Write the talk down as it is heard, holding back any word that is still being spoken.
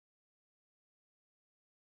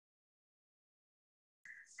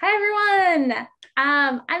Hi, everyone.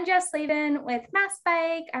 I'm Jess Slavin with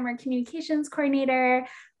MassBike. I'm our communications coordinator.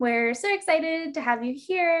 We're so excited to have you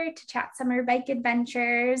here to chat summer bike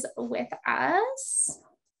adventures with us.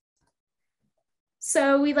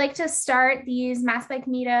 So we like to start these MassBike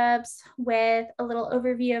meetups with a little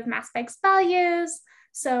overview of MassBike's values.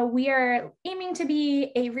 So we are aiming to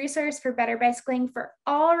be a resource for better bicycling for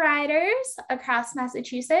all riders across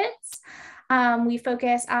Massachusetts. We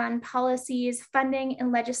focus on policies, funding,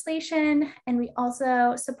 and legislation, and we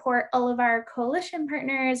also support all of our coalition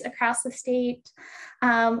partners across the state,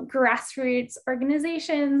 grassroots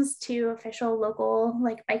organizations to official local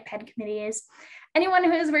bike ped committees. Anyone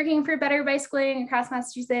who is working for better bicycling across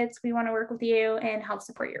Massachusetts, we want to work with you and help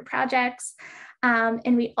support your projects.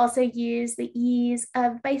 And we also use the ease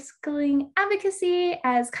of bicycling advocacy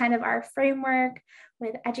as kind of our framework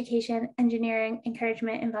with education, engineering,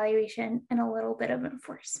 encouragement, evaluation, and a little bit of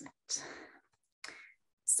enforcement.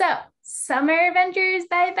 So, summer adventures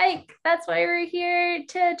by bike. That's why we're here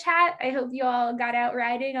to chat. I hope you all got out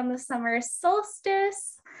riding on the summer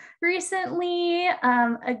solstice recently.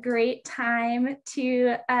 A great time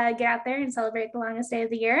to get out there and celebrate the longest day of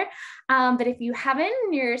the year. But if you haven't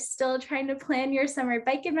and you're still trying to plan your summer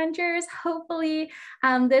bike adventures, hopefully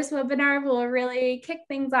this webinar will really kick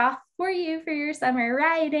things off for you for your summer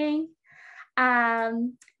riding.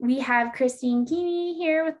 We have Kristine Keeney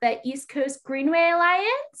here with the East Coast Greenway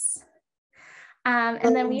Alliance.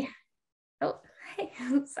 And then we,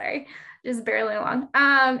 sorry, just barely along.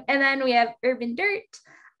 And then we have urbandirt.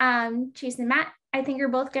 Chase and Matt, I think, are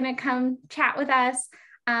both going to come chat with us.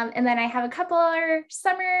 And then I have a couple other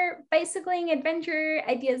summer bicycling adventure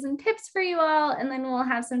ideas and tips for you all. And then we'll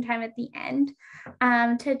have some time at the end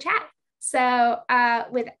to chat. So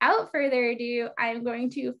without further ado, I'm going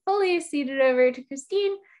to fully cede it over to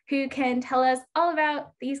Kristine, who can tell us all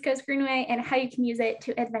about the East Coast Greenway and how you can use it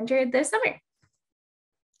to adventure this summer.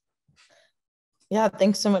 Yeah,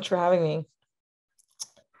 thanks so much for having me.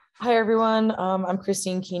 Hi, everyone. I'm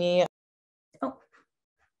Kristine Keeney. Oh.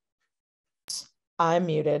 I'm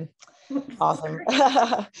muted. Awesome.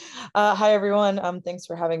 Hi, everyone. Thanks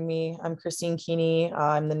for having me. I'm Kristine Keeney.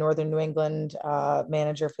 I'm the Northern New England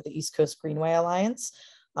manager for the East Coast Greenway Alliance.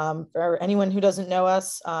 For anyone who doesn't know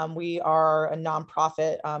us, we are a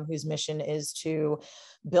nonprofit whose mission is to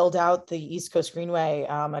build out the East Coast Greenway,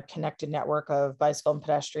 a connected network of bicycle and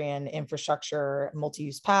pedestrian infrastructure,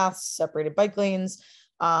 multi-use paths, separated bike lanes,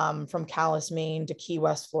 from Calais, Maine to Key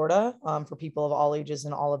West, Florida, for people of all ages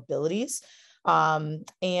and all abilities.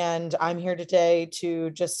 And I'm here today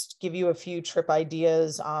to just give you a few trip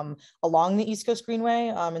ideas along the East Coast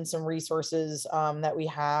Greenway and some resources that we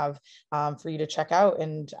have for you to check out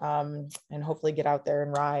and hopefully get out there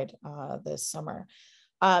and ride this summer.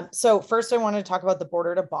 So first I wanted to talk about the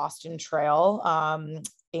Border to Boston Trail.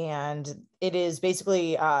 And it is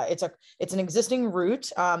basically, it's an existing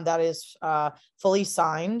route that is fully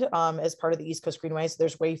signed as part of the East Coast Greenway. So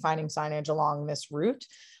there's wayfinding signage along this route.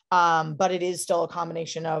 But it is still a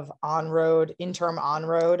combination of on-road, interim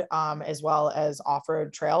on-road, as well as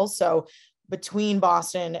off-road trails. So between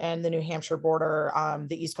Boston and the New Hampshire border,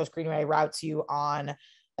 the East Coast Greenway routes you on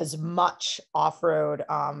as much off-road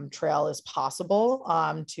trail as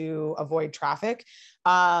possible to avoid traffic.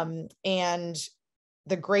 And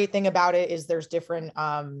the great thing about it is there's different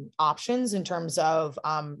options in terms of,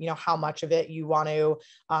 how much of it you want to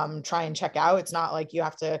try and check out. It's not like you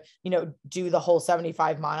have to, do the whole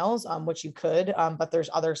 75 miles, which you could, but there's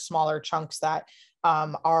other smaller chunks that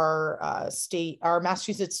our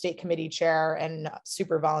Massachusetts State Committee Chair and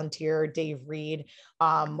super volunteer Dave Reed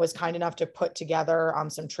was kind enough to put together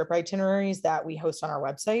some trip itineraries that we host on our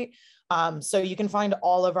website. So you can find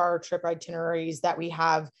all of our trip itineraries that we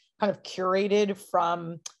have kind of curated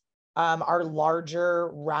from our larger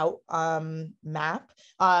route map.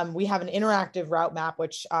 We have an interactive route map,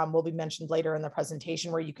 which will be mentioned later in the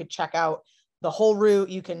presentation, where you could check out the whole route.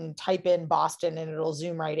 You can type in Boston and it'll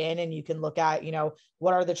zoom right in, and you can look at,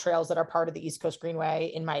 what are the trails that are part of the East Coast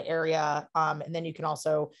Greenway in my area. And then you can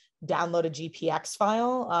also download a GPX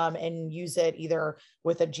file and use it either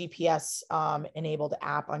with a GPS enabled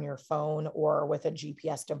app on your phone or with a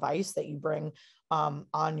GPS device that you bring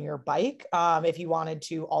on your bike. If you wanted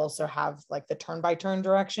to also have like the turn-by-turn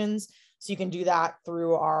directions. So you can do that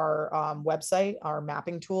through our website, our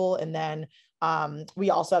mapping tool. And then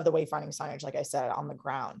we also have the wayfinding signage, like I said, on the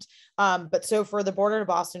ground. But so for the Border to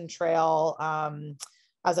Boston Trail,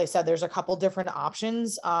 as I said, there's a couple different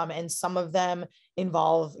options, and some of them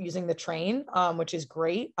involve using the train, which is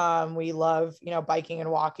great. We love, biking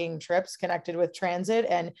and walking trips connected with transit,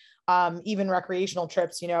 and even recreational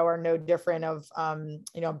trips, are no different of,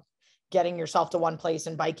 getting yourself to one place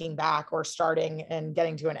and biking back, or starting and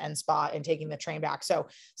getting to an end spot and taking the train back. So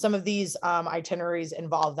some of these itineraries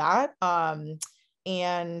involve that.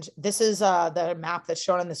 And this is the map that's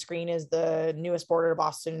shown on the screen is the newest Border to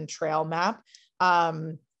Boston Trail map.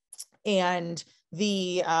 And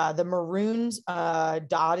the maroon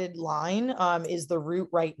dotted line is the route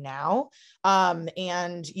right now.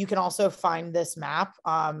 And you can also find this map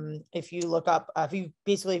if you look up, if you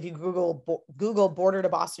Google Border to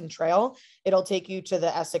Boston Trail, it'll take you to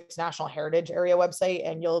the Essex National Heritage Area website,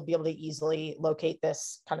 and you'll be able to easily locate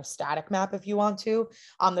this kind of static map if you want to.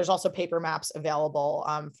 There's also paper maps available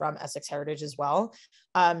from Essex Heritage as well.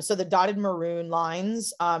 So the dotted maroon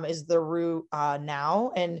lines is the route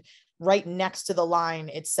now, and right next to the line,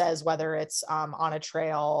 it says whether it's on a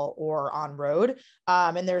trail or on road.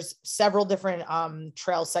 And there's several different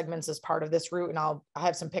trail segments as part of this route. And I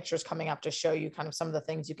have some pictures coming up to show you kind of some of the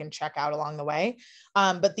things you can check out along the way.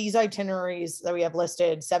 But these itineraries that we have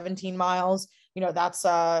listed, 17 miles, that's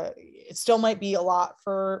it still might be a lot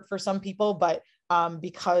for some people, but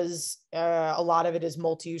because a lot of it is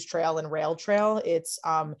multi-use trail and rail trail, it's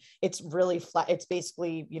really flat. It's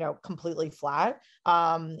basically, completely flat.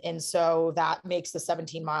 And so that makes the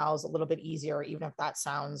 17 miles a little bit easier, even if that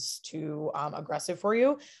sounds too aggressive for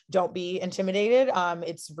you. Don't be intimidated.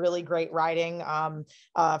 It's really great riding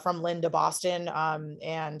from Lynn to Boston.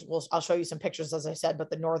 And I'll show you some pictures, as I said, but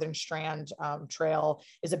the Northern Strand Trail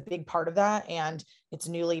is a big part of that. And it's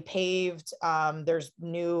newly paved. There's a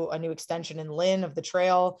new extension in Lynn of the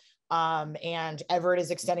trail. And Everett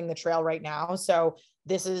is extending the trail right now. So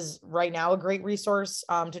this is right now a great resource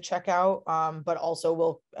to check out, but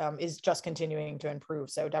also is just continuing to improve.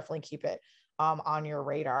 So definitely keep it on your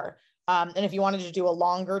radar. And if you wanted to do a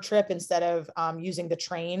longer trip, instead of using the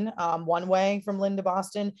train one way from Lynn to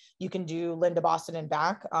Boston, you can do Lynn to Boston and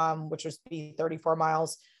back, which would be 34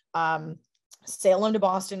 miles. Salem to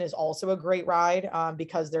Boston is also a great ride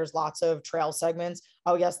because there's lots of trail segments.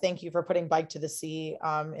 Oh yes, thank you for putting Bike to the Sea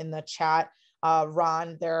in the chat.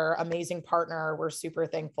 Ron, they're amazing partner. We're super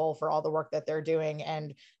thankful for all the work that they're doing.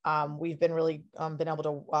 And we've been really been able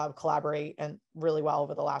to collaborate and really well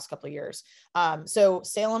over the last couple of years. So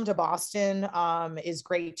Salem to Boston is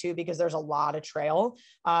great too, because there's a lot of trail.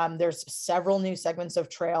 There's several new segments of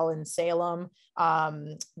trail in Salem.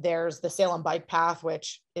 There's the Salem Bike Path,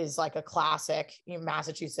 which is like a classic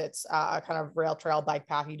Massachusetts kind of rail trail bike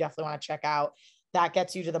path you definitely want to check out. That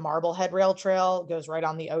gets you to the Marblehead Rail Trail, goes right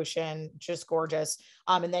on the ocean, just gorgeous.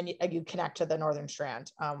 And then you connect to the Northern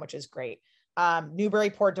Strand, which is great.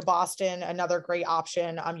 Newburyport to Boston, another great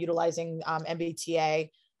option, utilizing MBTA.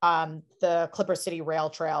 The Clipper City Rail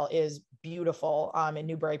Trail is beautiful in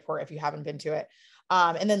Newburyport if you haven't been to it.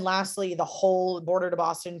 And then lastly, the whole Border to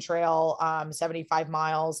Boston Trail, 75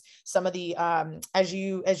 miles. Some of the, as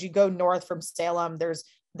you go north from Salem, there's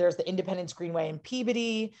the Independence Greenway in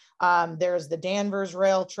Peabody. There's the Danvers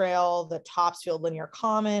Rail Trail, the Topsfield Linear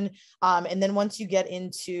Common. And then once you get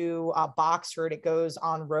into Boxford, it goes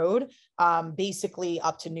on road, basically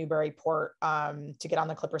up to Newburyport to get on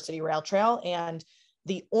the Clipper City Rail Trail. And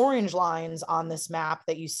the orange lines on this map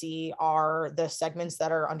that you see are the segments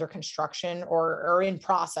that are under construction or in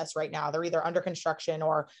process right now. They're either under construction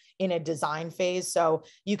or in a design phase. So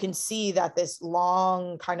you can see that this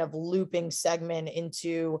long kind of looping segment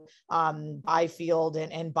into Byfield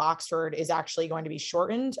and Boxford is actually going to be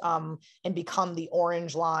shortened and become the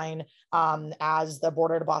orange line as the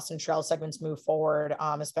Border to Boston Trail segments move forward,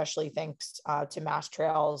 especially thanks to Mass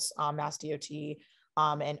Trails, Mass DOT,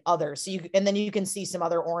 and others. So and then you can see some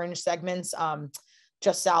other orange segments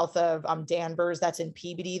just south of Danvers. That's in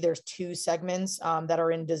Peabody. There's two segments that are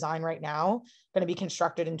in design right now, going to be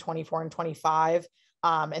constructed in 24 and 25.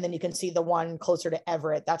 And then you can see the one closer to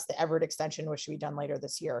Everett. That's the Everett extension, which should be done later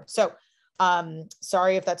this year. So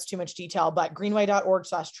sorry if that's too much detail, but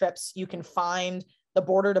greenway.org/trips, you can find the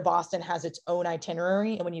Border to Boston has its own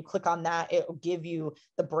itinerary. And when you click on that, it will give you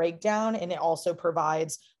the breakdown. And it also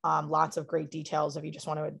provides lots of great details if you just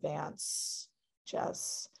want to advance,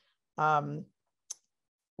 Jess.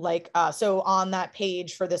 So on that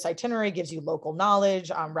page for this itinerary, it gives you local knowledge,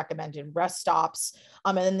 recommended rest stops.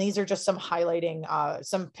 And then these are just some highlighting,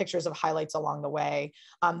 some pictures of highlights along the way.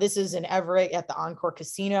 This is in Everett at the Encore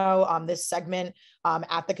Casino. This segment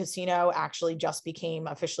at the casino actually just became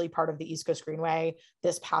officially part of the East Coast Greenway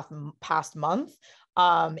this past month.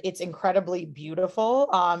 It's incredibly beautiful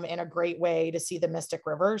and a great way to see the Mystic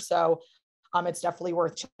River. So it's definitely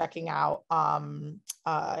worth checking out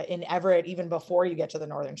in Everett, even before you get to the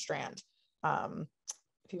Northern Strand.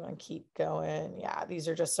 If you want to keep going. Yeah, these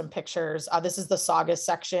are just some pictures. This is the Saugus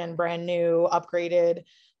section, brand new, upgraded.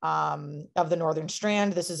 of the Northern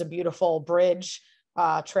Strand. This is a beautiful bridge,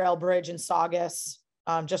 trail bridge in Saugus,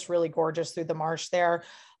 just really gorgeous through the marsh there.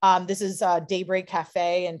 This is Daybreak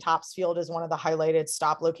Cafe, and Topsfield is one of the highlighted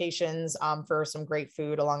stop locations for some great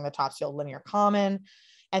food along the Topsfield Linear Common.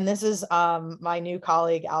 And this is my new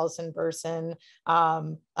colleague, Allison Burson,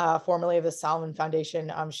 formerly of the Salmon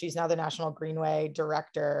Foundation. She's now the National Greenway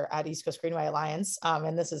Director at East Coast Greenway Alliance.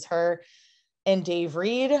 And this is her and Dave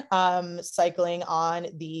Reed cycling on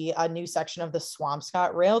the new section of the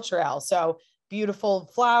Swampscott Rail Trail. So beautiful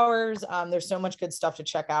flowers. There's so much good stuff to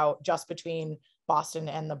check out just between Boston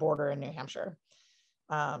and the border in New Hampshire.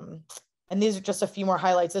 And these are just a few more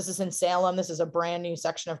highlights. This is in Salem. This is a brand new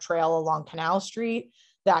section of trail along Canal Street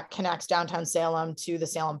that connects downtown Salem to the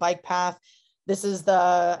Salem bike path. This is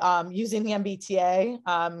the using the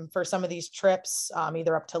MBTA for some of these trips,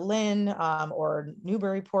 either up to Lynn or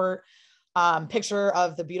Newburyport. Picture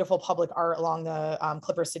of the beautiful public art along the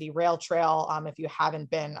Clipper City Rail Trail. If you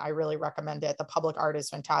haven't been, I really recommend it. The public art is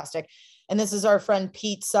fantastic. And this is our friend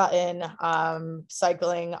Pete Sutton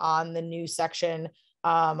cycling on the new section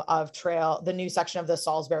of trail, the new section of the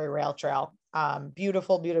Salisbury Rail Trail.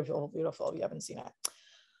 Beautiful, beautiful, beautiful if you haven't seen it.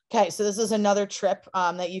 Okay, so this is another trip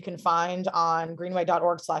that you can find on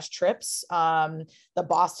greenway.org/trips, the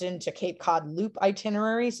Boston to Cape Cod Loop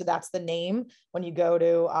itinerary. So that's the name when you go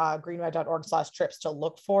to greenway.org/trips to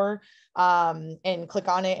look for and click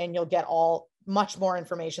on it, and you'll get much more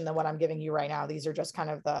information than what I'm giving you right now. These are just kind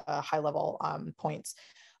of the high level points.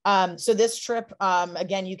 So this trip,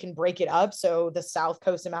 again, you can break it up. So the South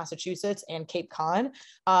Coast of Massachusetts and Cape Cod,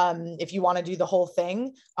 if you want to do the whole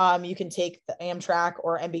thing, you can take the Amtrak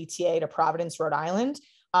or MBTA to Providence, Rhode Island.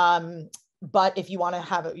 But if you want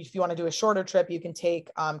to do a shorter trip, you can take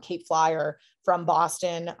Cape Flyer from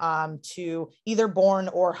Boston to either Bourne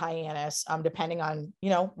or Hyannis, depending on,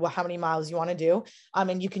 how many miles you want to do.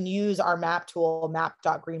 And you can use our map tool,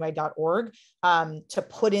 map.greenway.org, to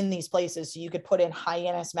put in these places. So you could put in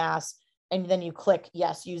Hyannis, Mass, and then you click,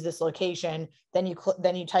 yes, use this location. Then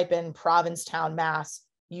you type in Provincetown, Mass,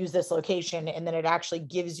 use this location, and then it actually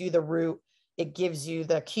gives you the route. It gives you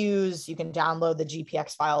the cues. You can download the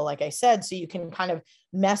GPX file, like I said, so you can kind of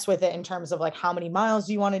mess with it in terms of like how many miles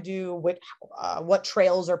do you want to do, what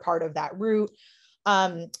trails are part of that route.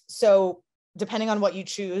 So depending on what you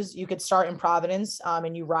choose, you could start in Providence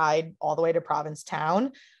and you ride all the way to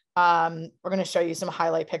Provincetown. We're going to show you some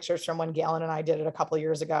highlight pictures from when Galen and I did it a couple of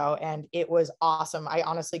years ago, and it was awesome. I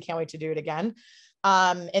honestly can't wait to do it again.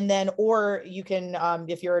 And then, or you can,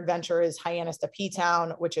 if your adventure is Hyannis to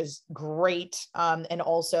P-Town, which is great. And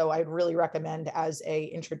also I'd really recommend as a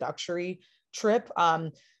introductory trip.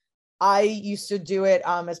 I used to do it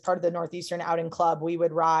as part of the Northeastern Outing Club. We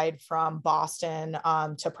would ride from Boston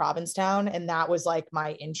to Provincetown, and that was like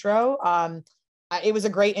my intro. It was a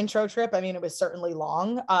great intro trip. I mean, it was certainly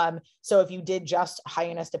long. So if you did just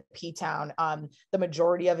Hyannis to P-Town, the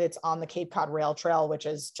majority of it's on the Cape Cod Rail Trail, which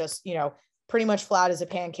is just, pretty much flat as a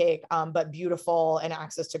pancake, but beautiful, and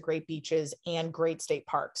access to great beaches and great state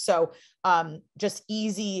parks. So just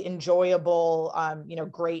easy, enjoyable,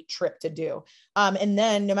 great trip to do. And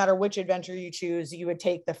then no matter which adventure you choose, you would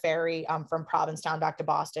take the ferry from Provincetown back to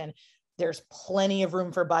Boston. There's plenty of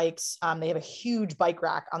room for bikes. They have a huge bike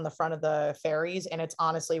rack on the front of the ferries. And it's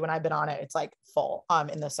honestly, when I've been on it, it's like full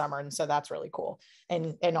in the summer. And so that's really cool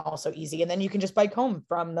and also easy. And then you can just bike home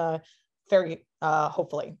from the ferry,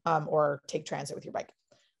 hopefully, or take transit with your bike.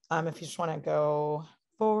 If you just want to go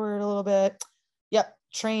forward a little bit. Yep.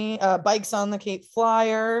 Bikes on the Cape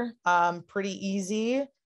Flyer. Pretty easy.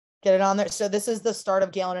 Get it on there. So this is the start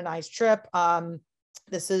of Galen and I's trip.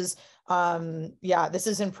 This is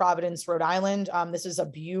in Providence, Rhode Island. This is a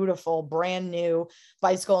beautiful, brand new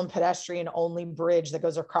bicycle and pedestrian only bridge that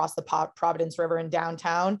goes across the Providence River in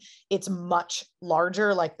downtown. It's much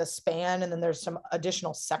larger, like the span. And then there's some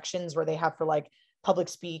additional sections where they have for like public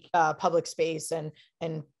space and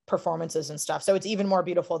performances and stuff. So it's even more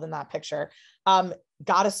beautiful than that picture.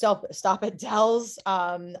 Gotta stop at Dell's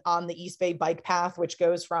on the East Bay bike path, which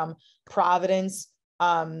goes from Providence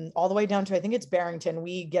all the way down to, I think it's Barrington.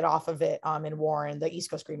 We get off of it in Warren, the East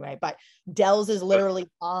Coast Greenway, but Dell's is literally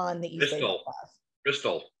on the East Bay path.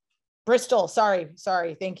 Bristol. Sorry.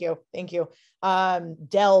 Thank you.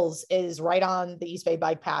 Dell's is right on the East Bay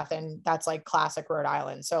bike path, and that's like classic Rhode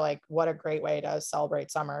Island. So like, what a great way to celebrate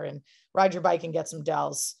summer and ride your bike and get some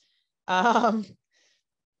Dell's.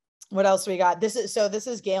 What else we got? This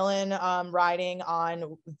is Galen riding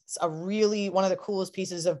on one of the coolest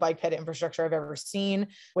pieces of bike ped infrastructure I've ever seen,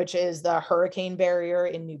 which is the hurricane barrier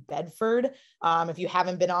in New Bedford. If you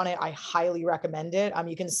haven't been on it, I highly recommend it.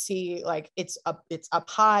 You can see like it's up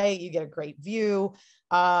high, you get a great view.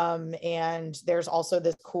 And there's also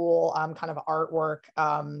this cool kind of artwork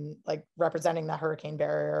like representing the hurricane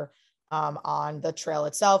barrier on the trail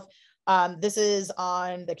itself. This is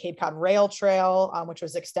on the Cape Cod Rail Trail, which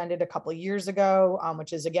was extended a couple of years ago,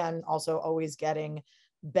 which is, again, also always getting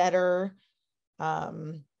better.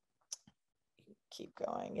 Keep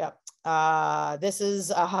going. Yep. This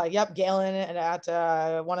is, yep, Galen, and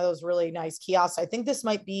at one of those really nice kiosks. I think this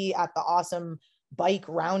might be at the awesome bike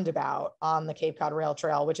roundabout on the Cape Cod Rail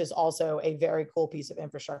Trail, which is also a very cool piece of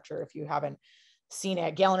infrastructure if you haven't seen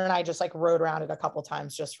it. Galen and I just like rode around it a couple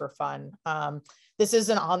times just for fun. This is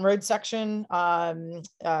an on-road section between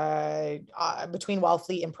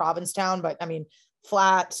Wellfleet and Provincetown, but I mean,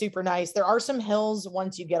 flat, super nice. There are some hills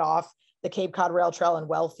once you get off the Cape Cod Rail Trail and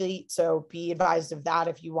Wellfleet, so be advised of that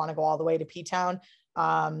if you want to go all the way to P-Town.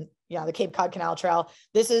 Yeah, the Cape Cod Canal Trail.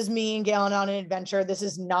 This is me and Galen on an adventure. This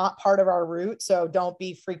is not part of our route, so don't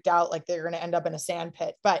be freaked out like they're going to end up in a sand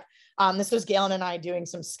pit. But this was Galen and I doing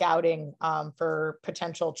some scouting for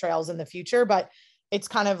potential trails in the future. But it's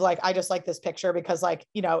kind of like, I just like this picture because, like,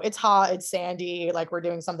 you know, it's hot, it's sandy, like we're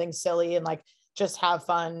doing something silly and like just have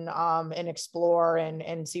fun and explore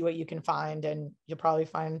and see what you can find, and you'll probably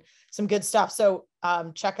find some good stuff. So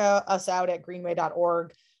check us out at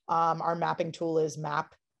greenway.org. Our mapping tool is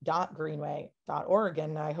map.greenway.org,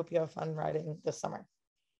 and I hope you have fun riding this summer.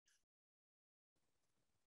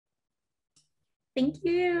 Thank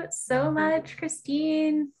you so much,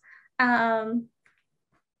 Kristine.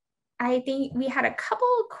 I think we had a couple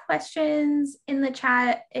questions in the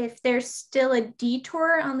chat if there's still a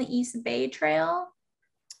detour on the East Bay Trail.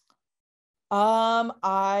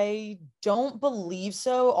 I don't believe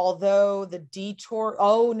so, although the detour,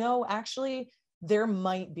 oh no, actually there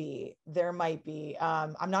might be.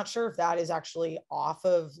 I'm not sure if that is actually off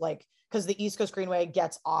of, like, because the East Coast Greenway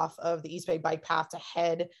gets off of the East Bay bike path to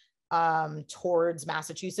head towards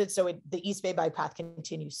Massachusetts. So the East Bay bike path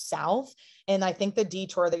continues south. And I think the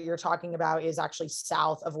detour that you're talking about is actually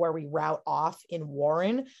south of where we route off in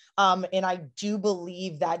Warren. And I do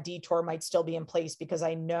believe that detour might still be in place because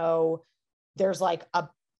I know there's like a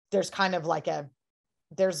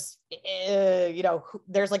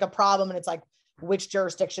problem, and it's like, which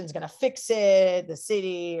jurisdiction is going to fix it, the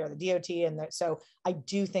city or the DOT. And so I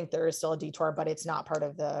do think there is still a detour, but it's not part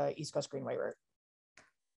of the East Coast Greenway route.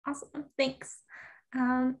 Awesome, thanks.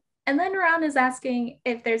 And then Ron is asking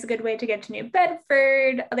if there's a good way to get to New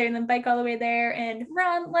Bedford other than bike all the way there. And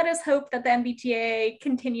Ron, let us hope that the MBTA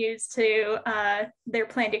continues to their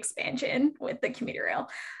planned expansion with the commuter rail.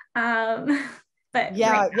 But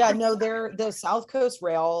the South Coast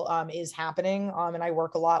Rail is happening, and I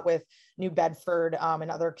work a lot with New Bedford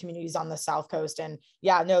and other communities on the South Coast, and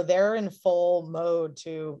they're in full mode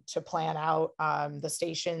to plan out the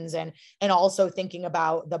stations and also thinking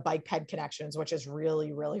about the bike ped connections, which is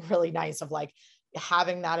really, really, really nice, of like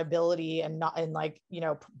having that ability and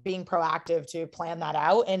being proactive to plan that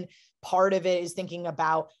out. And part of it is thinking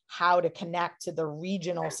about how to connect to the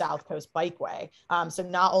regional South Coast Bikeway. So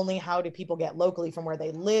not only how do people get locally from where they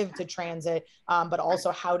live to transit, but also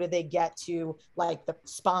how do they get to like the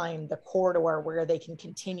spine, the corridor where they can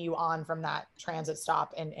continue on from that transit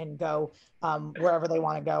stop and go wherever they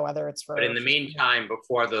want to go, whether it's for. But in the meantime,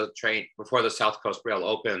 before the South Coast Rail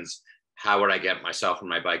opens, how would I get myself and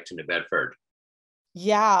my bike to New Bedford?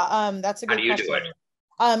 Yeah, that's a good question. How do you do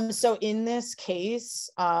it? So in this case,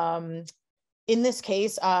 our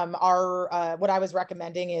what I was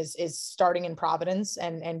recommending is starting in Providence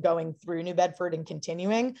and going through New Bedford and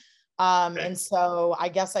continuing. Okay. And so I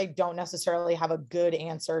guess I don't necessarily have a good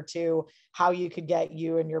answer to how you could get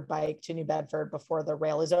you and your bike to New Bedford before the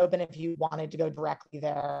rail is open if you wanted to go directly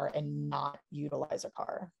there and not utilize a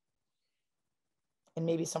car. And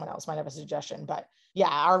maybe someone else might have a suggestion, but yeah,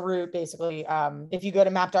 our route basically, if you go to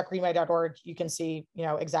map.greenway.org, you can see,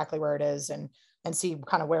 exactly where it is and see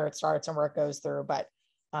kind of where it starts and where it goes through. But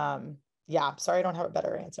yeah, sorry, I don't have a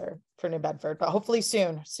better answer for New Bedford, but hopefully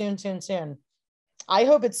soon. I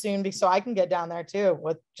hope it's soon so I can get down there too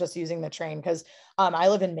with just using the train, because I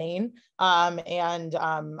live in Maine and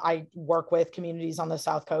I work with communities on the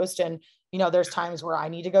South Coast, and there's times where I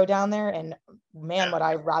need to go down there, and man, would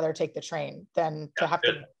I rather take the train than to have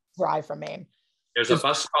to drive from Maine. There's a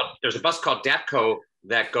bus called DATCO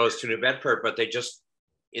that goes to New Bedford, but they just,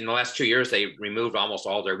 in the last 2 years, they removed almost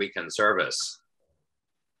all their weekend service.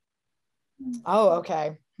 Oh,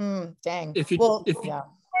 okay. Dang. If you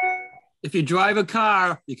drive a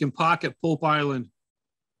car, you can park at Pope Island.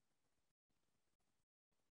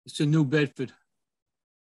 It's in New Bedford.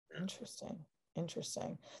 Interesting. If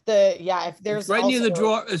there's it's right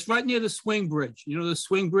near the swing bridge. You know the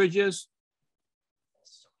swing bridge is?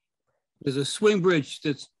 There's a swing bridge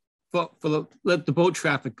that's let the boat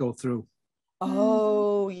traffic go through.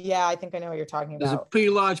 Oh, yeah, I think I know what you're talking There's a about. pretty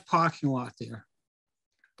large parking lot there.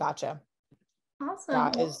 Gotcha. Awesome.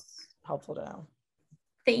 That is helpful to know.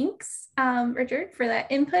 Thanks, Richard, for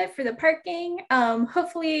that input for the parking.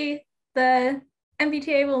 Hopefully the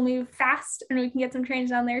MBTA will move fast and we can get some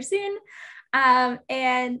trains down there soon.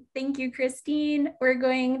 And thank you, Kristine. We're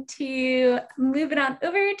going to move it on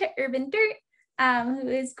over to Urban Dirt, who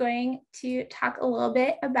is going to talk a little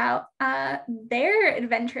bit about their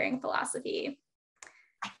adventuring philosophy.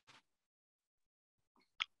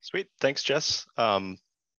 Sweet, thanks, Jess.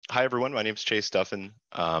 Hi, everyone. My name is Chase Duffin.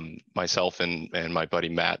 Myself and my buddy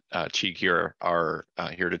Matt Cheek here are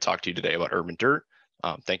here to talk to you today about Urban Dirt.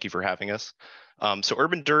 Thank you for having us. So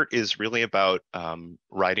Urban Dirt is really about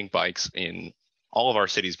riding bikes in all of our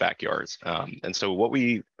city's backyards. And so what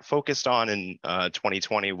we focused on in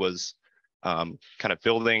 2020 was kind of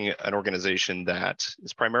building an organization that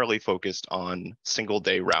is primarily focused on single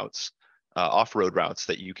day routes, off-road routes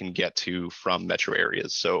that you can get to from metro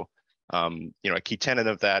areas. So a key tenet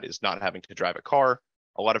of that is not having to drive a car.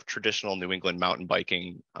 A lot of traditional New England mountain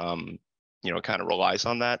biking, kind of relies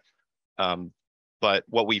on that. But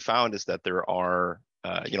what we found is that there are,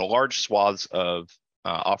 large swaths of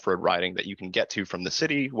off-road riding that you can get to from the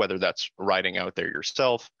city, whether that's riding out there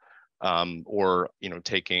yourself or,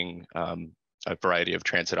 taking a variety of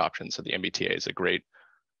transit options. So the MBTA is a great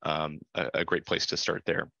place to start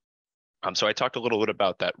there. So I talked a little bit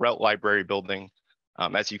about that route library building.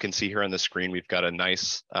 As you can see here on the screen, we've got a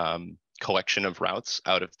nice collection of routes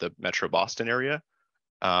out of the Metro Boston area.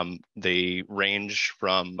 They range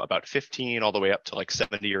from about 15 all the way up to like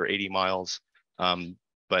 70 or 80 miles.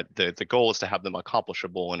 But the goal is to have them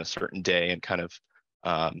accomplishable in a certain day and kind of,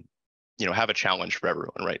 have a challenge for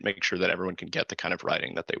everyone, right? Make sure that everyone can get the kind of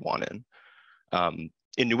riding that they want in.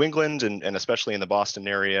 In New England and especially in the Boston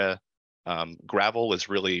area, gravel is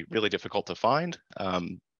really, really difficult to find.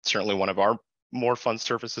 Certainly one of our more fun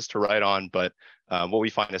surfaces to ride on, but what we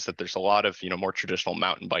find is that there's a lot of more traditional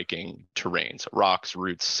mountain biking terrain, so rocks,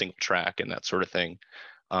 roots, single track, and that sort of thing.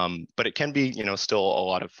 But it can be still a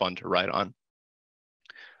lot of fun to ride on.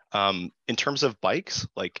 In terms of bikes,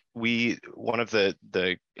 like one of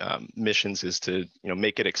the missions is to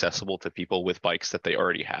make it accessible to people with bikes that they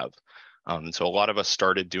already have. So a lot of us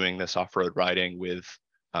started doing this off-road riding with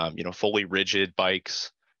fully rigid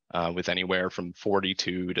bikes. With anywhere from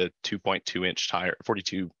 42 to 2.2 inch tire,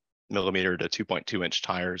 42 millimeter to 2.2 inch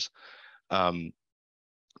tires.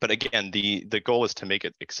 But again, the goal is to make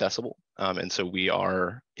it accessible. And so we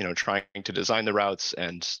are, trying to design the routes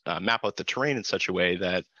and map out the terrain in such a way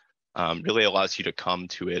that really allows you to come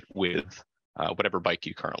to it with whatever bike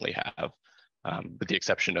you currently have, with the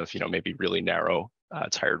exception of, maybe really narrow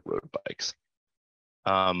tired road bikes.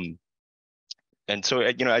 And so,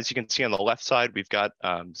 as you can see on the left side, we've got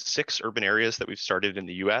 6 urban areas that we've started in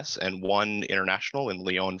the US and 1 international in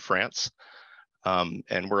Lyon, France.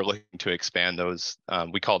 And we're looking to expand those.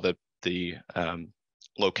 We call the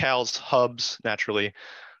locales hubs, naturally.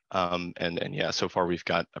 And yeah, so far we've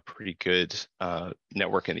got a pretty good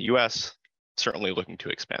network in the US, certainly looking to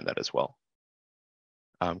expand that as well.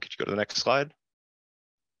 Could you go to the next slide?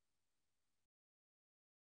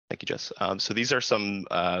 Thank you, Jess. So these are some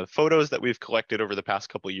photos that we've collected over the past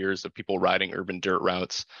couple of years of people riding urban dirt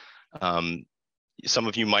routes. Some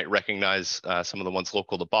of you might recognize some of the ones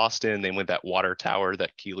local to Boston, namely that water tower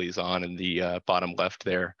that Keely's on in the bottom left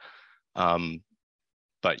there.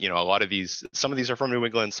 But a lot of these, some of these are from New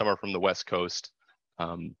England, some are from the West Coast.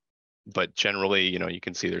 But generally, you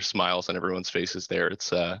can see there's smiles on everyone's faces there.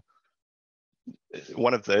 It's another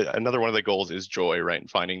one of the goals is joy, right?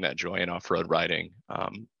 And finding that joy in off-road riding.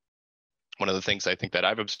 One of the things I think that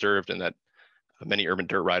I've observed and that many urban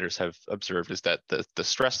dirt riders have observed is that the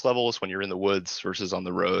stress levels when you're in the woods versus on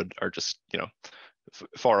the road are just,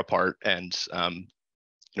 far apart. And,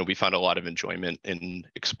 we found a lot of enjoyment in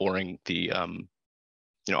exploring the,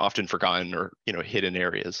 often forgotten or, hidden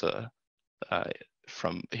areas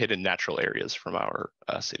from hidden natural areas from our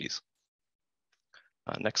cities.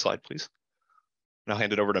 Next slide, please. And I'll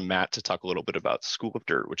hand it over to Matt to talk a little bit about School of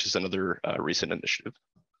Dirt, which is another recent initiative.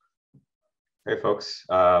 Hey, folks.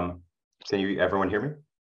 Can everyone hear me?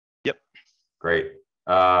 Yep. Great.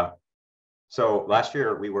 So last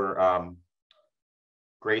year we were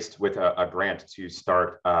graced with a grant to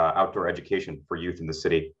start outdoor education for youth in the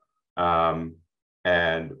city. And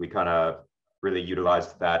we kind of really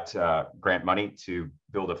utilized that grant money to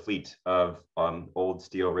build a fleet of old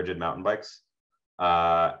steel rigid mountain bikes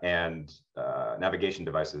and navigation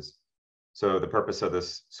devices. So the purpose of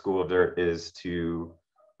this School of Dirt is to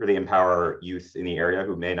really empower youth in the area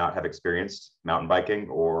who may not have experienced mountain biking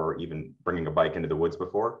or even bringing a bike into the woods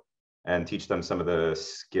before, and teach them some of the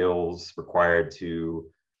skills required to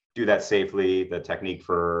do that safely, the technique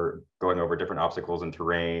for going over different obstacles and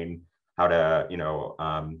terrain, how to,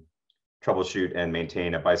 troubleshoot and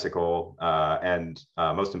maintain a bicycle, and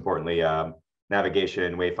most importantly,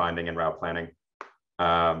 navigation, wayfinding, and route planning.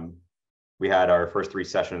 We had our first 3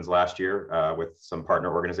 sessions last year with some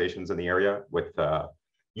partner organizations in the area, with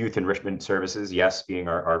Youth Enrichment Services, YES, being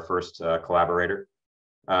our first collaborator.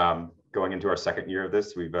 Going into our 2nd year of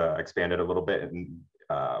this, we've expanded a little bit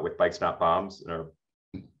with Bikes Not Bombs, and are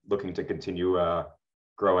looking to continue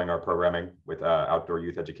growing our programming with outdoor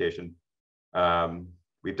youth education.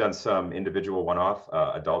 We've done some individual one-off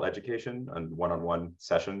adult education and one-on-one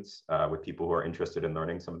sessions with people who are interested in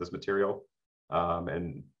learning some of this material.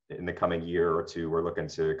 And in the coming year or 2, we're looking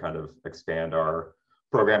to kind of expand our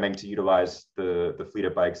programming to utilize the fleet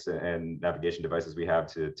of bikes and navigation devices we have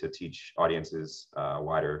to teach audiences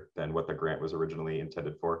wider than what the grant was originally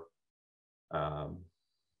intended for.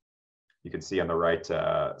 You can see on the right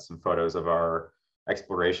some photos of our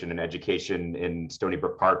exploration and education in Stony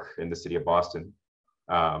Brook Park in the city of Boston.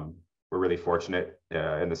 We're really fortunate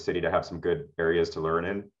in the city to have some good areas to learn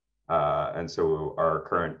in. And so our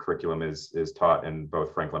current curriculum is taught in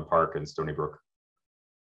both Franklin Park and Stony Brook.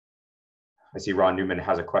 I see Ron Newman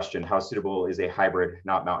has a question. How suitable is a hybrid,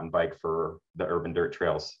 not mountain bike, for the urban dirt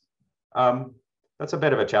trails? That's a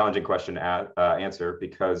bit of a challenging question to answer,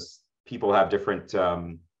 because people have different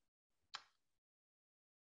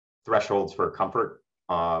thresholds for comfort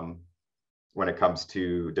when it comes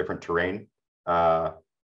to different terrain. A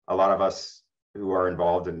lot of us who are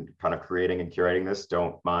involved in kind of creating and curating this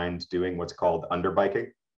don't mind doing what's called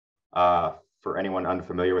underbiking. For anyone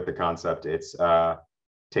unfamiliar with the concept, it's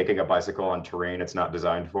taking a bicycle on terrain it's not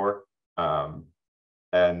designed for.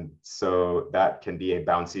 And so that can be a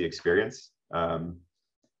bouncy experience.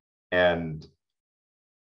 And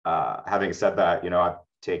having said that, I've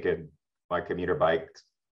taken my commuter bike,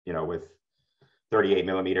 with 38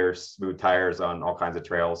 millimeter smooth tires on all kinds of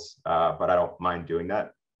trails, but I don't mind doing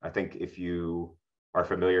that. I think if you are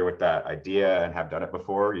familiar with that idea and have done it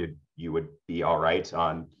before, you would be all right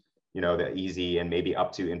on, the easy and maybe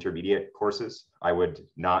up to intermediate courses. I would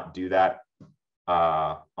not do that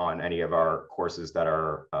on any of our courses that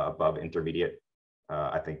are above intermediate.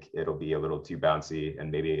 I think it'll be a little too bouncy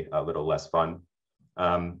and maybe a little less fun.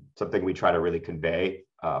 Something we try to really convey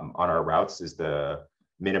on our routes is the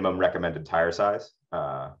minimum recommended tire size.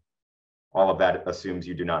 All of that assumes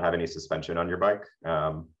you do not have any suspension on your bike.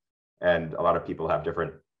 And a lot of people have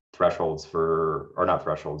different thresholds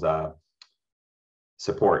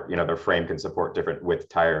support. Their frame can support different width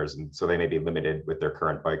tires, and so they may be limited with their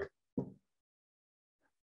current bike.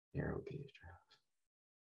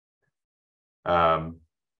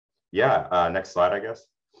 Next slide, I guess.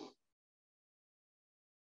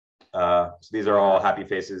 So these are all happy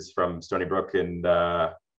faces from Stony Brook and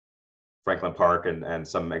Franklin Park, and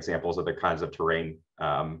some examples of the kinds of terrain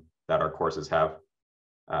that our courses have.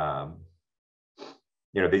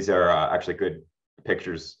 These are actually good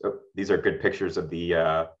pictures. These are good pictures of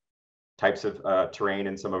the types of terrain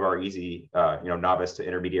in some of our easy, novice to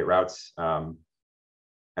intermediate routes.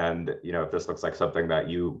 And if this looks like something that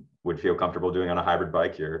you would feel comfortable doing on a hybrid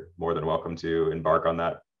bike, you're more than welcome to embark on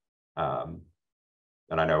that.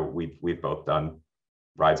 And I know we've both done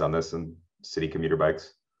rides on this and city commuter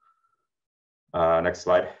bikes. Next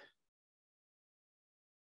slide.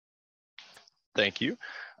 Thank you.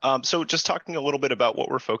 So just talking a little bit about what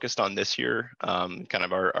we're focused on this year, kind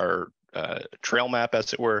of our trail map,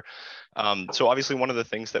 as it were. So obviously one of the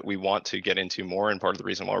things that we want to get into more, and part of the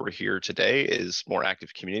reason why we're here today, is more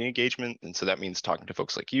active community engagement. And so that means talking to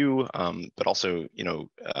folks like you, but also,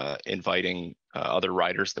 inviting other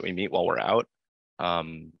riders that we meet while we're out.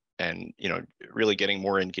 And, really getting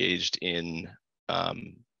more engaged in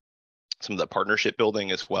some of the partnership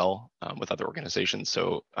building as well with other organizations.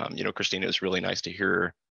 So, Kristine, it was really nice to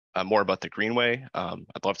hear more about the Greenway.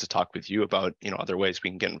 I'd love to talk with you about, other ways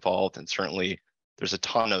we can get involved. And certainly there's a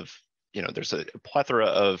ton of, there's a plethora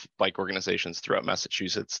of bike organizations throughout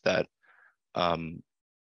Massachusetts that,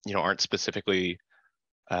 aren't specifically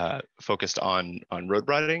focused on road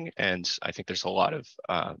riding. And I think there's a lot of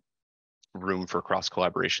room for cross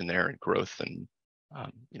collaboration there and growth, and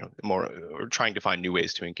we're trying to find new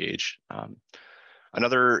ways to engage.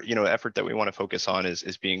 Another effort that we want to focus on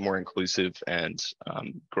is being more inclusive and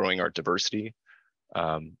growing our diversity.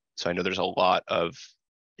 So I know there's a lot of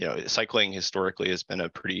cycling historically has been a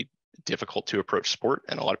pretty difficult to approach sport,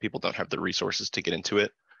 and a lot of people don't have the resources to get into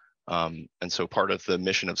it. And so part of the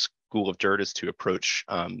mission of School of Dirt is to approach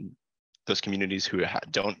those communities who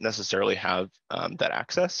don't necessarily have that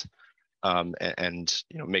access and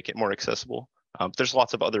make it more accessible. There's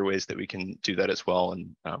lots of other ways that we can do that as well,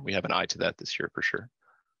 and we have an eye to that this year for sure.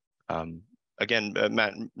 Again,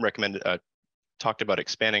 Matt talked about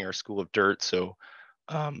expanding our School of Dirt, so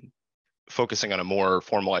focusing on a more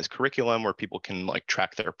formalized curriculum where people can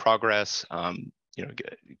track their progress,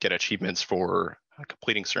 get achievements for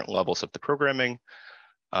completing certain levels of the programming.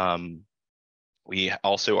 We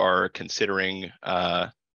also are considering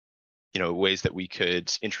ways that we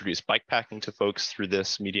could introduce bike packing to folks through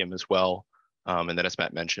this medium as well. And then, as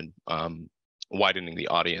Matt mentioned, widening the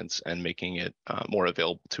audience and making it more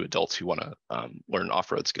available to adults who want to learn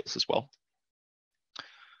off-road skills as well.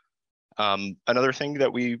 Another thing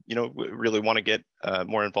that we really want to get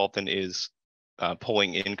more involved in is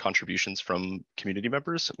pulling in contributions from community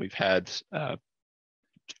members. We've had a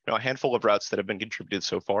handful of routes that have been contributed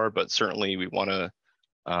so far, but certainly we want to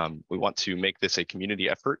make this a community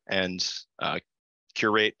effort and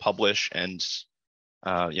curate, publish, and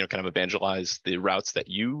kind of evangelize the routes that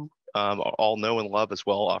you all know and love as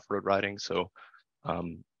well, off-road riding. So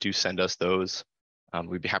do send us those.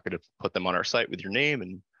 We'd be happy to put them on our site with your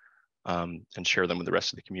name and share them with the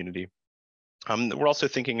rest of the community. We're also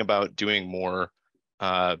thinking about doing more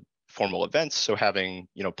formal events, so having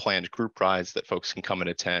planned group rides that folks can come and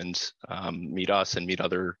attend, meet us and meet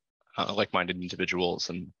other like-minded individuals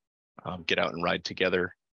and get out and ride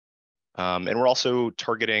together. And we're also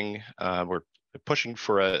targeting, we're pushing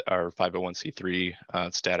for our 501c3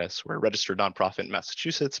 status. We're a registered nonprofit in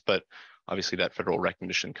Massachusetts, but obviously that federal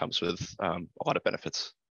recognition comes with a lot of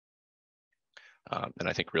benefits. And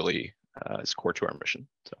I think really is core to our mission.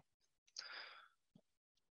 So.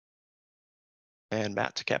 And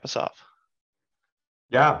Matt, to cap us off.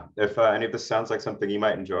 Yeah, if any of this sounds like something you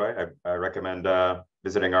might enjoy, I recommend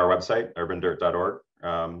visiting our website, urbandirt.org.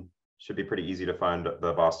 Should be pretty easy to find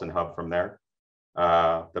the Boston hub from there.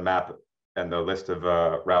 The map and the list of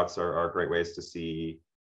routes are great ways to see,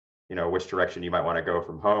 which direction you might want to go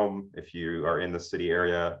from home if you are in the city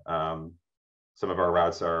area. Some of our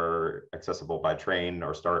routes are accessible by train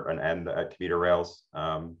or start and end at commuter rails.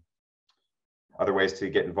 Other ways to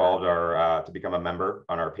get involved are to become a member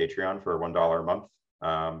on our Patreon for $1 a month.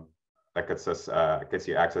 That gets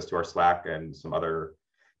you access to our Slack and some other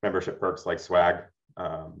membership perks like swag.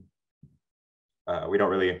 We don't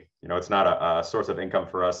really, it's not a source of income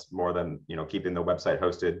for us more than, keeping the website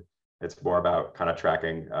hosted. It's more about kind of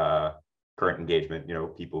tracking current engagement,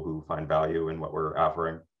 people who find value in what we're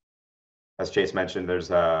offering. As Chase mentioned, there's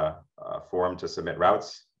a forum to submit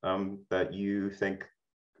routes that you think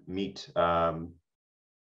meet the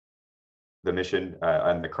mission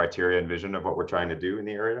and the criteria and vision of what we're trying to do in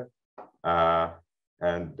the area.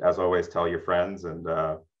 And as always, tell your friends and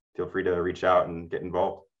feel free to reach out and get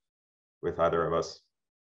involved with either of us.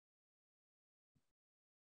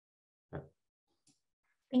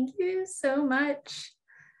 Thank you so much.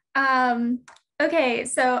 Okay,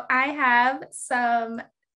 so I have some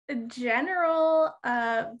general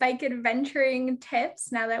bike adventuring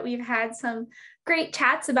tips now that we've had some great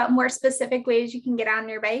chats about more specific ways you can get on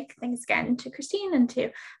your bike. Thanks again to Kristine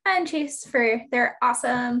and Chase for their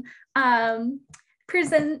awesome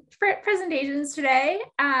presentations today.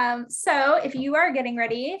 So if you are getting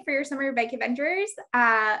ready for your summer bike adventures,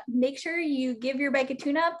 make sure you give your bike a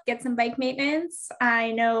tune-up, get some bike maintenance.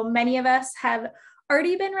 I know many of us have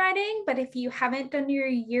already been riding, but if you haven't done your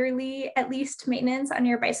yearly at least maintenance on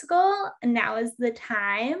your bicycle, now is the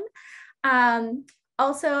time.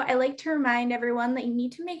 Also, I like to remind everyone that you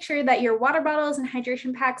need to make sure that your water bottles and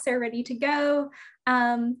hydration packs are ready to go.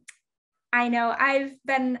 I know I've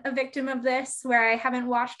been a victim of this where I haven't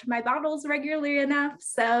washed my bottles regularly enough.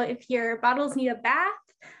 So if your bottles need a bath,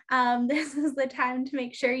 this is the time to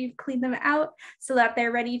make sure you've cleaned them out so that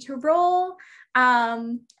they're ready to roll.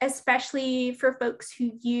 Especially for folks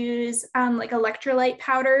who use like electrolyte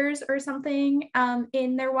powders or something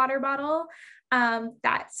in their water bottle.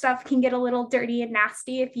 That stuff can get a little dirty and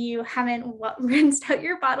nasty if you haven't rinsed out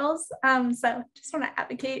your bottles. So just want to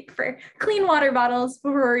advocate for clean water bottles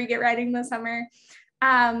before you get riding this summer.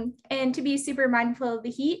 And to be super mindful of the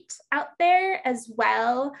heat out there as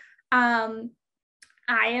well.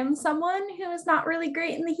 I am someone who is not really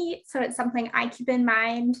great in the heat, so it's something I keep in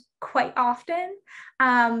mind quite often.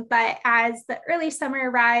 But as the early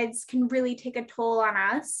summer rides can really take a toll on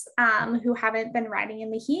us who haven't been riding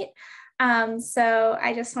in the heat. So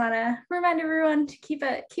I just want to remind everyone to keep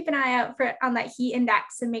an eye out on that heat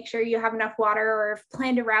index and make sure you have enough water or have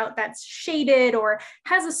planned a route that's shaded or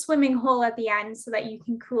has a swimming hole at the end so that you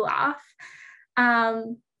can cool off.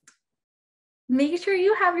 make sure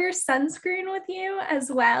you have your sunscreen with you as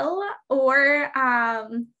well. Or,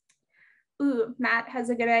 Matt has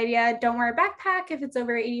a good idea. Don't wear a backpack if it's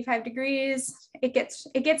over 85 degrees. It gets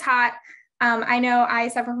hot. I know I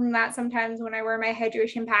suffer from that sometimes when I wear my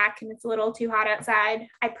hydration pack and it's a little too hot outside.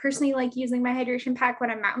 I personally like using my hydration pack when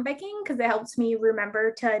I'm mountain biking because it helps me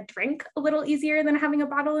remember to drink a little easier than having a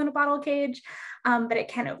bottle in a bottle cage, but it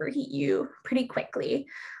can overheat you pretty quickly.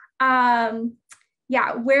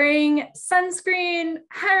 Yeah, wearing sunscreen,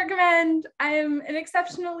 I recommend. I'm an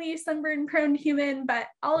exceptionally sunburn prone human, but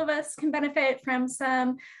all of us can benefit from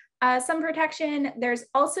some sun protection. There's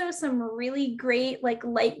also some really great, like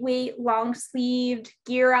lightweight, long sleeved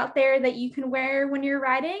gear out there that you can wear when you're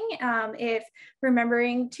riding. If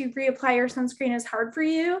remembering to reapply your sunscreen is hard for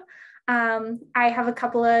you. I have a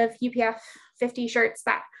couple of UPF 50 shirts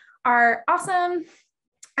that are awesome.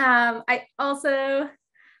 I also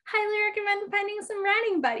highly recommend finding some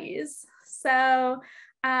riding buddies. So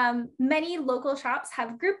many local shops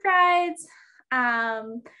have group rides.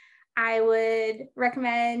 I would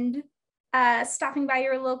recommend stopping by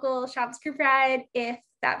your local shop's group ride if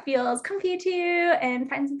that feels comfy to you, and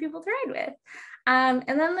find some people to ride with.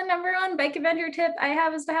 And then the number one bike adventure tip I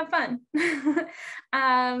have is to have fun.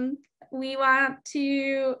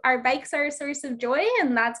 Our bikes are a source of joy,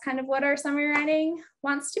 and that's kind of what our summer riding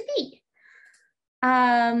wants to be.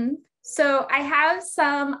 So I have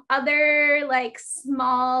some other like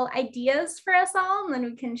small ideas for us all, and then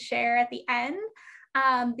we can share at the end.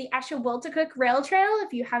 The Ashawiltacook Rail Trail,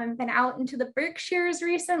 if you haven't been out into the Berkshires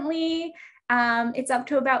recently, it's up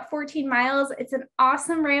to about 14 miles. It's an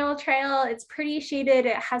awesome rail trail. It's pretty shaded.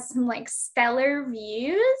 It has some like stellar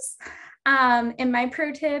views. And my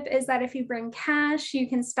pro tip is that if you bring cash, you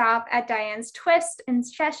can stop at Diane's Twist in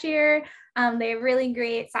Cheshire. They have really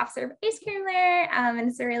great soft serve ice cream there, and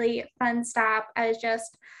it's a really fun stop. I was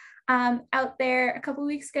just out there a couple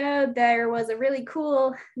weeks ago. There was a really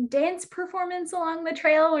cool dance performance along the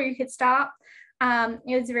trail where you could stop. It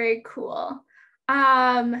was very cool.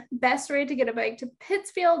 Best way to get a bike to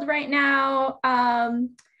Pittsfield right now.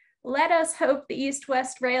 Let us hope the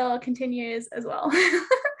East-West Rail continues as well.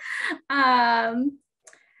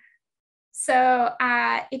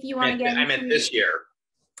 If you want to get I meant this year.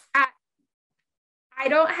 I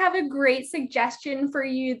don't have a great suggestion for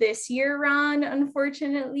you this year, Ron,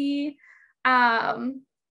 unfortunately. That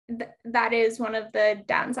is one of the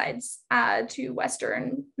downsides to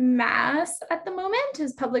Western Mass at the moment,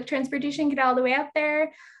 is public transportation get all the way out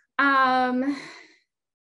there. I'm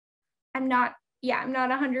not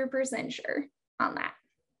 100% sure on that.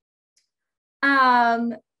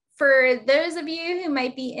 For those of you who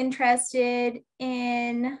might be interested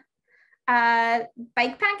in bike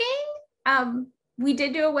packing, we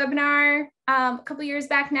did do a webinar a couple years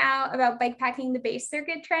back now about bike packing the Base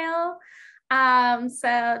Circuit Trail.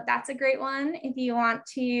 So that's a great one if you want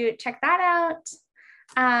to check that out.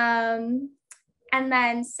 And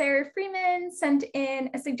then Sarah Freeman sent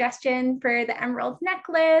in a suggestion for the Emerald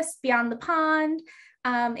Necklace Beyond the Pond,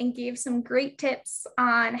 and gave some great tips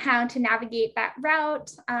on how to navigate that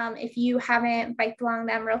route. If you haven't biked along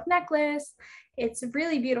the Emerald Necklace, it's a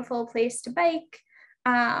really beautiful place to bike.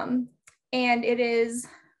 And it is,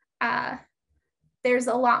 there's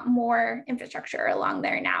a lot more infrastructure along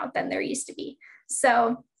there now than there used to be.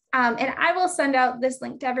 So, and I will send out this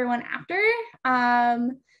link to everyone after,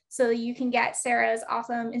 so you can get Sarah's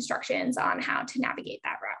awesome instructions on how to navigate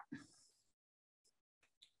that route.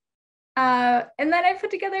 And then I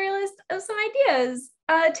put together a list of some ideas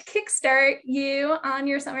to kickstart you on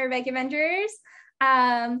your summer bike adventures.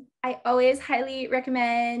 I always highly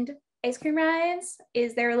recommend ice cream rides.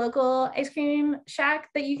 Is there a local ice cream shack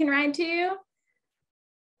that you can ride to?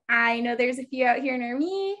 I know there's a few out here near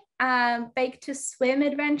me. Bike to swim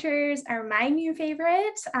adventures are my new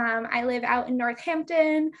favorite. I live out in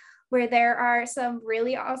Northampton, where there are some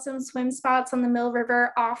really awesome swim spots on the Mill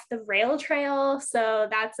River off the rail trail. So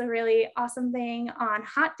that's a really awesome thing on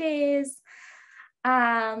hot days.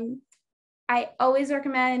 I always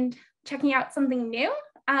recommend checking out something new.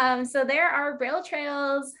 So there are rail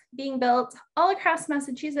trails being built all across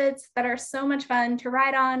Massachusetts that are so much fun to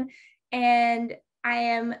ride on. And I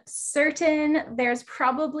am certain there's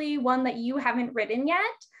probably one that you haven't ridden yet.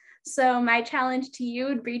 So my challenge to you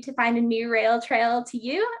would be to find a new rail trail to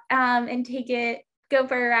you, and go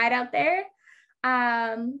for a ride out there.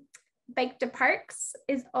 Bike to Parks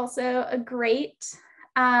is also a great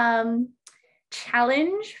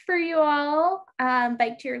challenge for you all.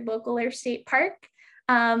 Bike to your local or state park.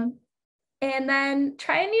 And then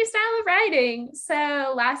try a new style of riding.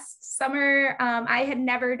 So last summer, I had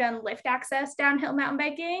never done lift access downhill mountain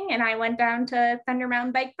biking, and I went down to Thunder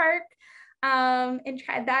Mountain Bike Park. and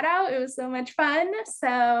tried that out. It was so much fun.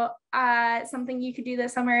 So something you could do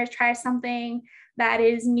this summer is try something that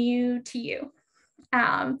is new to you.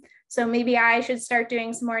 So maybe I should start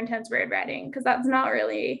doing some more intense road riding, because that's not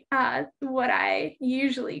really what I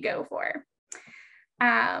usually go for.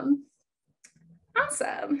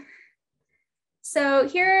 Awesome. So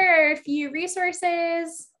here are a few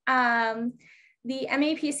resources. The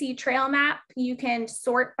MAPC trail map, you can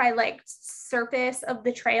sort by like surface of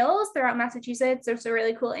the trails throughout Massachusetts. There's a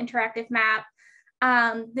really cool interactive map.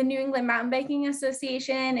 The New England Mountain Biking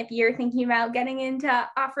Association, if you're thinking about getting into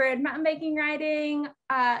off-road mountain biking riding,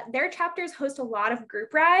 their chapters host a lot of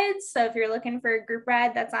group rides. So if you're looking for a group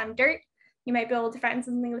ride that's on dirt, you might be able to find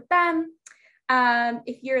something with them.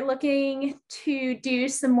 If you're looking to do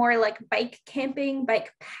some more like bike camping,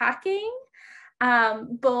 bike packing,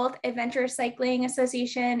 both Adventure Cycling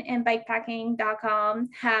Association and bikepacking.com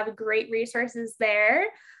have great resources there.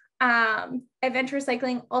 Adventure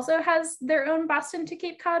Cycling also has their own Boston to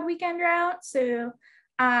Cape Cod weekend route. So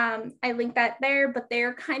I linked that there, but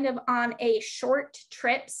they're kind of on a short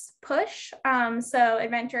trips push. So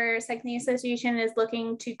Adventure Cycling Association is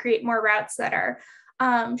looking to create more routes that are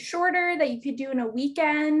shorter, that you could do in a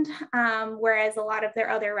weekend, whereas a lot of their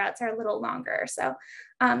other routes are a little longer. So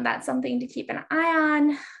that's something to keep an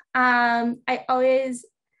eye on. I always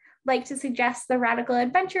like to suggest the Radical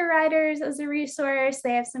Adventure Riders as a resource.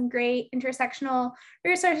 They have some great intersectional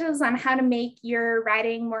resources on how to make your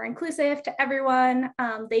riding more inclusive to everyone.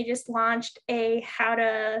 They just launched a how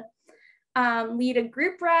to lead a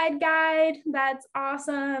group ride guide. That's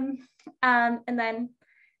awesome. And then,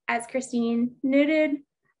 as Kristine noted,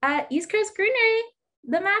 East Coast Greenway,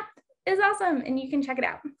 the map is awesome and you can check it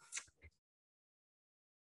out.